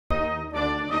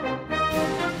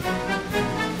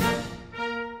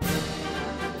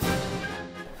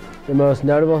The most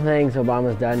notable things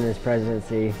Obama's done in his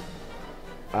presidency,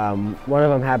 one of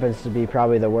them happens to be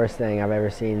probably the worst thing I've ever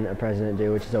seen a president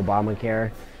do, which is Obamacare,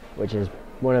 which is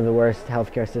one of the worst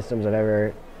healthcare systems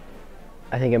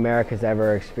I think America's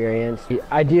ever experienced.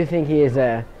 I do think he's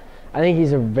a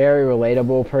very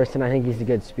relatable person. I think he's a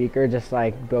good speaker, just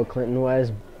like Bill Clinton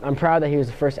was. I'm proud that he was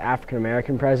the first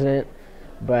African-American president,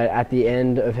 but at the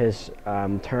end of his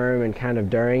term and kind of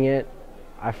during it,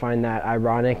 I find that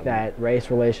ironic that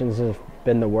race relations have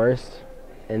been the worst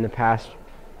in the past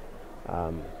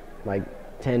like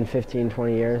 10, 15,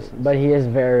 20 years. But he is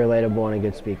very relatable and a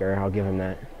good speaker. I'll give him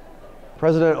that.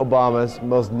 President Obama's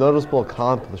most noticeable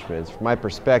accomplishments, from my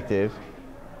perspective,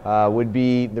 would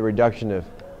be the reduction of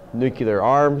nuclear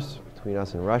arms between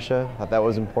us and Russia. I thought that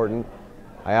was important.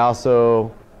 I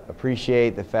also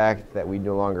appreciate the fact that we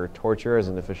no longer torture as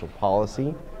an official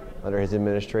policy under his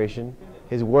administration.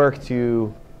 His work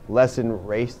to lessen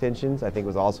race tensions, I think,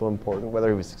 was also important. Whether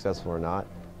he was successful or not,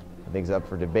 I think is up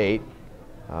for debate.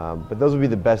 But those would be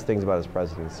the best things about his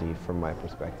presidency from my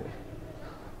perspective.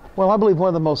 Well, I believe one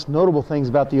of the most notable things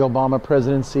about the Obama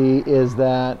presidency is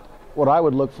that what I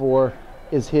would look for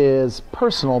is his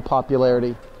personal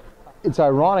popularity. It's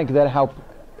ironic that how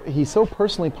he's so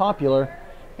personally popular,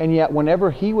 and yet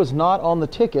whenever he was not on the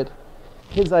ticket,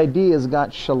 his ideas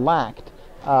got shellacked.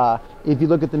 If you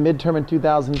look at the midterm in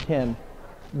 2010,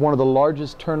 one of the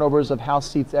largest turnovers of House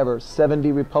seats ever,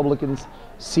 70 Republicans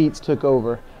seats took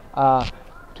over.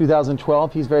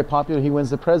 2012, he's very popular, he wins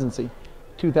the presidency.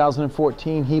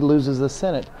 2014, he loses the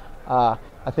Senate. I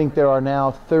think there are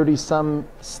now 30-some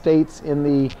states in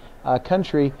the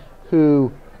country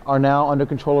who are now under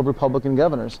control of Republican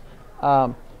governors.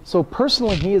 So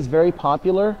personally, he is very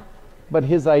popular, but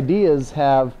his ideas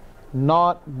have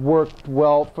not worked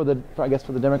well for the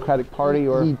Democratic Party.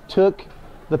 Or he took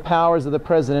the powers of the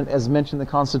president, as mentioned in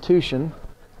the Constitution,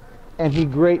 and he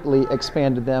greatly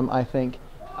expanded them, I think.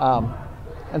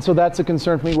 And so that's a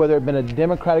concern for me, whether it been a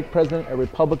Democratic president, a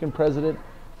Republican president.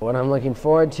 What I'm looking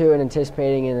forward to and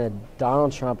anticipating in the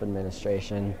Donald Trump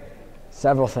administration,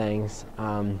 several things.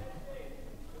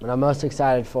 What I'm most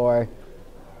excited for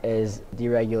is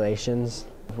deregulations,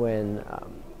 when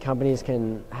companies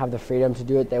can have the freedom to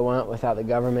do what they want without the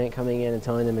government coming in and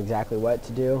telling them exactly what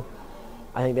to do.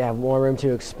 I think they have more room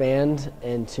to expand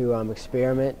and to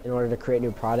experiment in order to create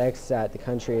new products that the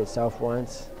country itself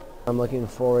wants. I'm looking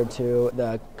forward to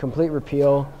the complete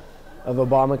repeal of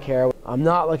Obamacare. I'm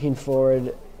not looking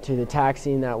forward to the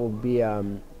taxing that will be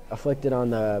afflicted on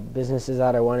the businesses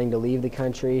that are wanting to leave the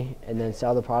country and then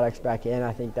sell the products back in.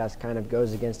 I think that kind of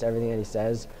goes against everything that he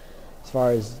says as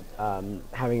far as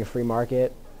having a free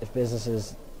market. If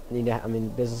businesses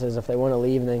if they want to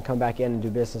leave and then come back in and do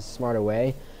business a smarter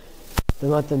way, then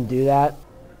let them do that.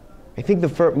 I think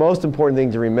the most important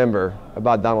thing to remember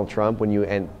about Donald Trump when you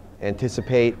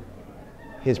anticipate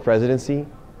his presidency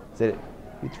is that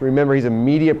remember he's a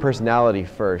media personality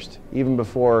first, even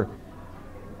before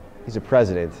he's a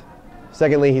president.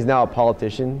 Secondly, he's now a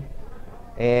politician,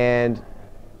 and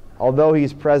although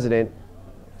he's president,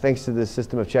 thanks to the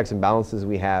system of checks and balances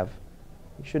we have,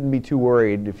 you shouldn't be too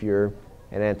worried if you're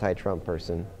an anti-Trump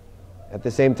person. At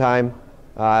the same time,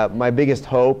 my biggest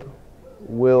hope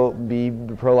will be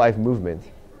the pro-life movement.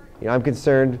 I'm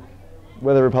concerned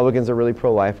whether Republicans are really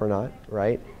pro-life or not,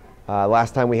 right?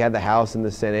 Last time we had the House and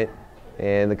the Senate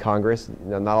and the Congress,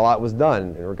 not a lot was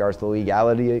done in regards to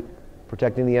legality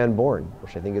protecting the unborn,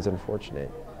 which I think is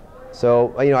unfortunate.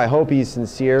 So, I hope he's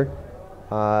sincere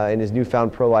in his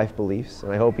newfound pro-life beliefs,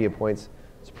 and I hope he appoints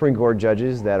Supreme Court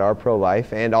judges that are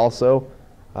pro-life and also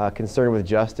concerned with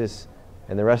justice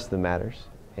and the rest of the matters.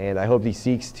 And I hope he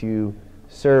seeks to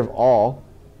serve all,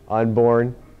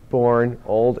 unborn, born,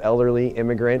 old, elderly,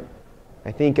 immigrant.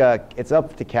 I think it's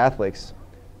up to Catholics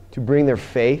to bring their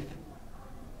faith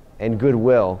and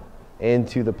goodwill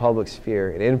into the public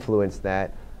sphere and influence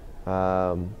that,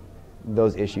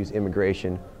 those issues,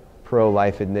 immigration,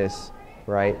 pro-lifedness,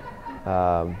 right?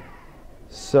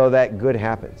 So that good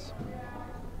happens.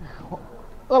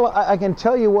 Well, I can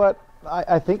tell you what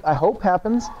I hope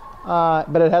happens,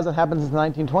 but it hasn't happened since the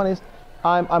 1920s.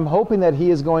 I'm hoping that he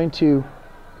is going to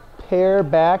pare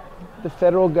back the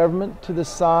federal government to the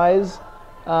size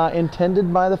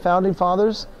intended by the Founding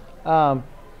Fathers.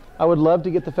 I would love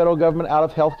to get the federal government out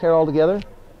of healthcare altogether,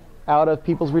 out of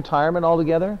people's retirement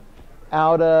altogether,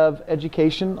 out of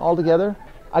education altogether.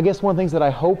 I guess one of the things that I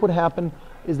hope would happen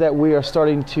is that we are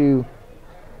starting to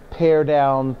pare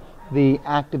down the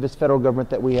activist federal government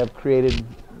that we have created,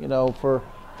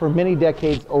 for many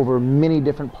decades over many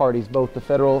different parties, both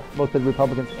the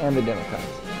Republicans and the Democrats.